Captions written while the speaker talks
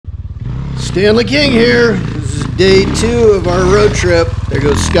Stanley King here. This is day 2 of our road trip. There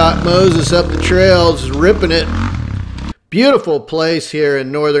goes Scott Moses up the trails, ripping it. Beautiful place here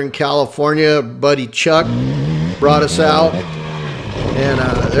in Northern California. Buddy Chuck brought us out. And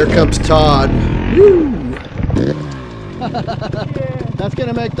there comes Todd. Woo! That's going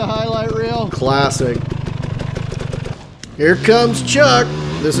to make the highlight reel. Classic. Here comes Chuck.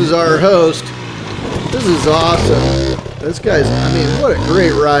 This is our host. This is awesome. This guy's, I mean, what a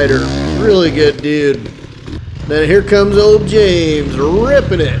great rider. Really good dude. Then here comes old James,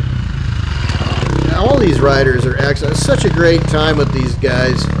 ripping it. All these riders are excellent. It's such a great time with these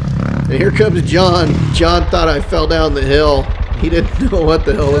guys. And here comes John. John thought I fell down the hill. He didn't know what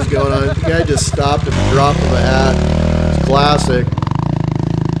the hell was going on. The guy just stopped at the drop of a hat. It's classic.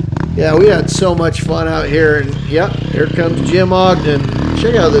 Yeah, we had so much fun out here. And yep, here comes Jim Ogden.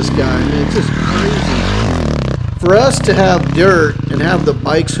 Check out this guy. I mean, it's just crazy. For us to have dirt and have the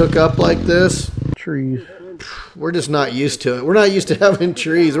bikes hook up like this, Trees. we're just not used to it. We're not used to having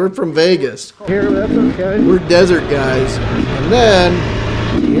trees. We're from Vegas. Here, that's okay. We're desert guys. And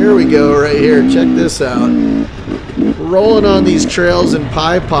then, here we go right here. Check this out. We're rolling on these trails in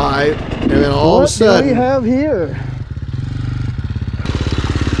Pi Pi, and then all of a sudden... What do we have here?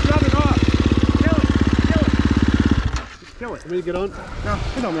 Drop it off. Kill it. Kill it. Kill it. Let me get on. No,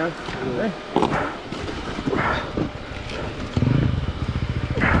 come on, man. Okay.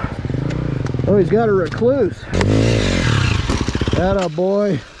 Oh, he's got a recluse. Atta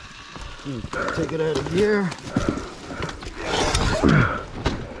boy. Take it out of gear.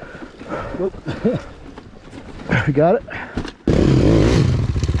 You got it?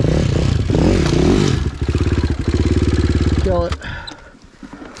 Kill it.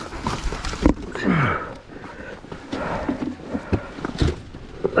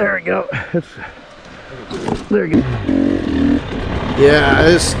 There we go. There you go. Yeah,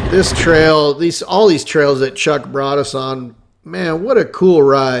 this trail, all these trails that Chuck brought us on, man, what a cool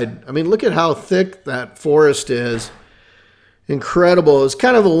ride. I mean, look at how thick that forest is. Incredible. It was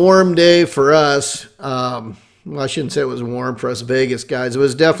kind of a warm day for us. Well, I shouldn't say it was warm for us Vegas guys. It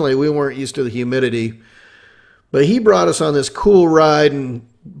was definitely, we weren't used to the humidity. But he brought us on this cool ride and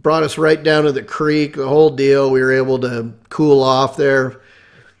brought us right down to the creek, the whole deal. We were able to cool off there.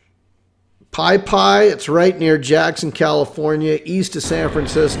 Pi Pi, it's right near Jackson, California, east of San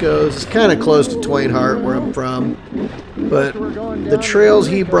Francisco. It's kind of close to Twain, Harte, where I'm from. But the trails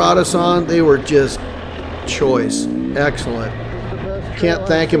he brought us on, they were just choice. Excellent. Can't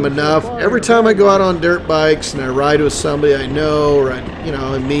thank him enough. Every time I go out on dirt bikes and I ride with somebody I know or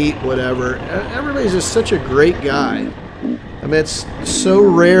I meet, whatever, everybody's just such a great guy. I mean, it's so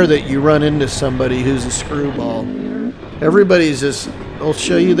rare that you run into somebody who's a screwball. Everybody's just, they'll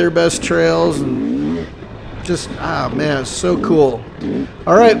show you their best trails and just, man, it's so cool.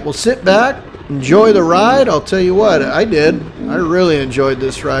 All right, well, sit back, enjoy the ride. I'll tell you what, I did. I really enjoyed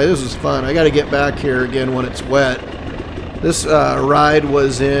this ride. This was fun. I got to get back here again when it's wet. This ride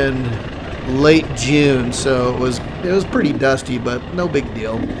was in late June, so it was pretty dusty, but no big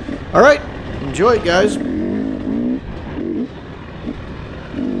deal. All right, enjoy it, guys.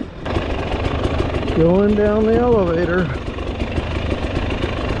 Going down the elevator.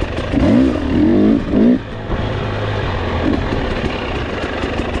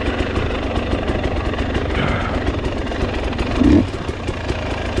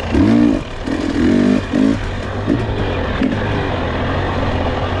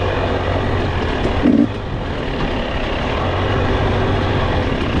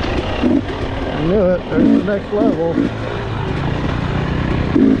 I knew it. There's the next level.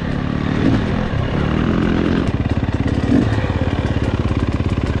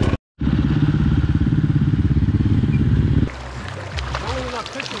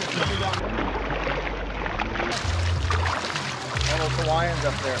 Hawaiians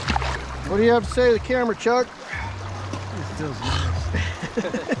up there. What do you have to say to the camera, Chuck? It feels nice.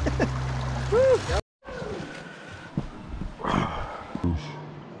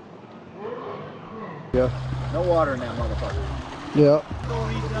 Yeah. No water in that motherfucker. Yeah.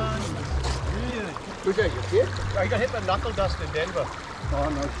 Who's that, your kid? I got hit by knuckle dust in Denver. Oh,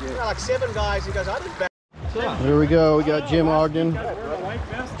 no shit. Like 7 guys. He goes, I didn't back. Here we go. We got Jim Ogden,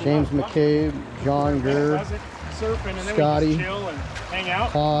 James McCabe, John Gurr, Scotty,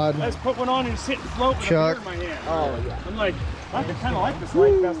 Todd, Let's put one on and sit and float with Chuck. a beer in my hand. Oh, yeah. I'm like, I kind of like this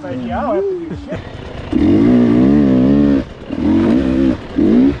life vest idea. I don't have to do shit.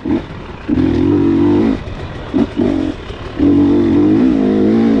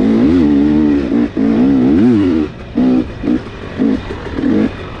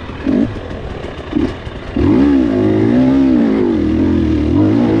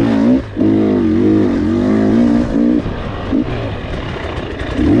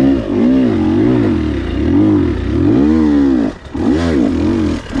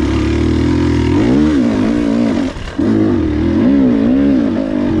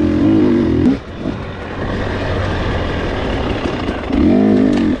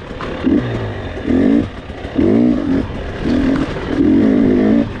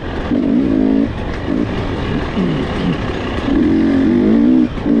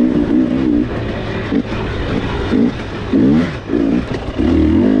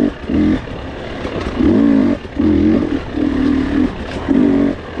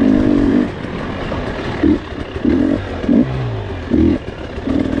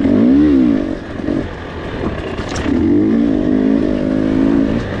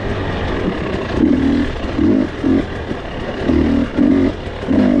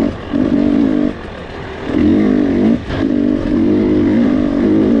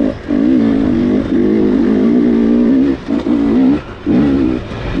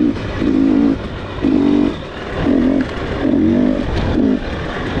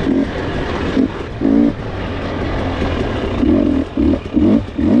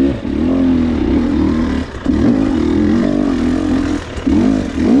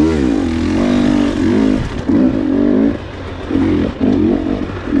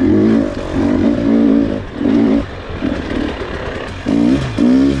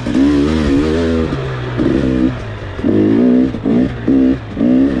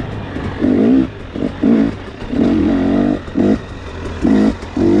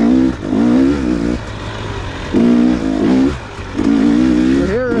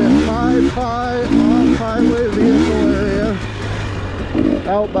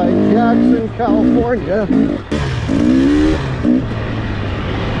 out by Jackson, California.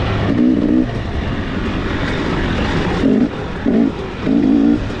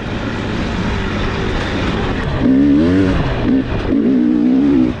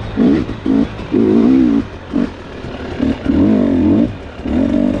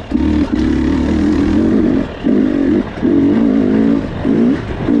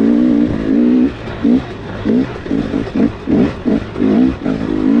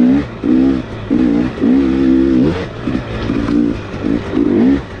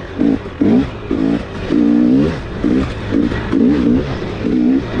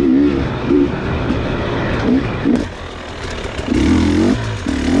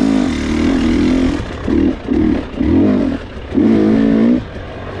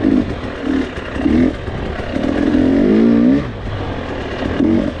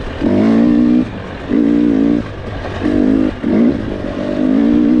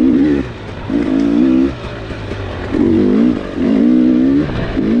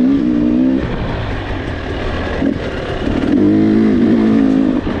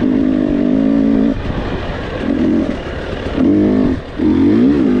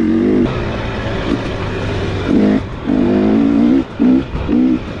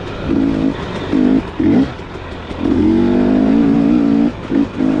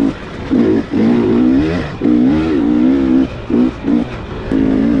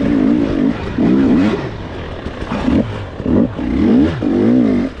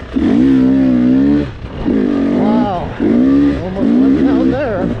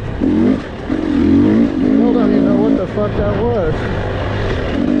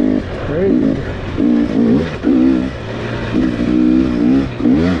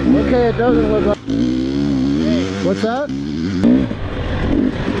 Okay, it doesn't look like... What's that?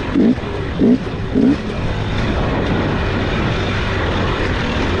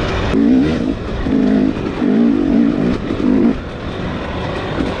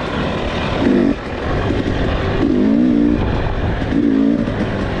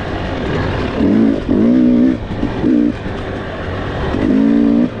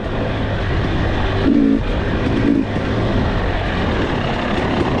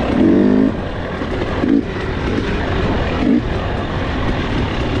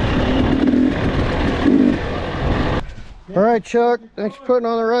 All right, Chuck. Thanks for putting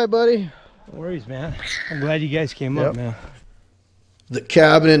on the ride, buddy. No worries, man. I'm glad you guys came up, man. The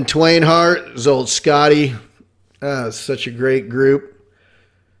cabin in Twain, Harte, is old Scotty. Such a great group.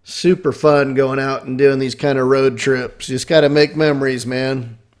 Super fun going out and doing these kind of road trips. You just got to make memories,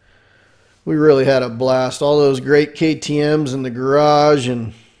 man. We really had a blast. All those great KTMs in the garage,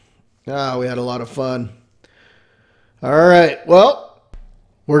 and we had a lot of fun. All right, well,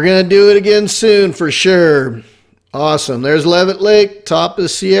 we're going to do it again soon for sure. Awesome. There's Levitt Lake, top of the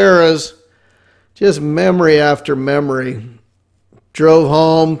Sierras. Just memory after memory. Drove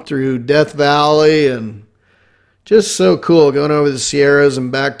home through Death Valley, and just so cool going over the Sierras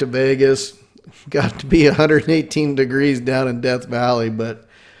and back to Vegas. Got to be 118 degrees down in Death Valley, but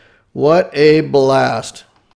what a blast.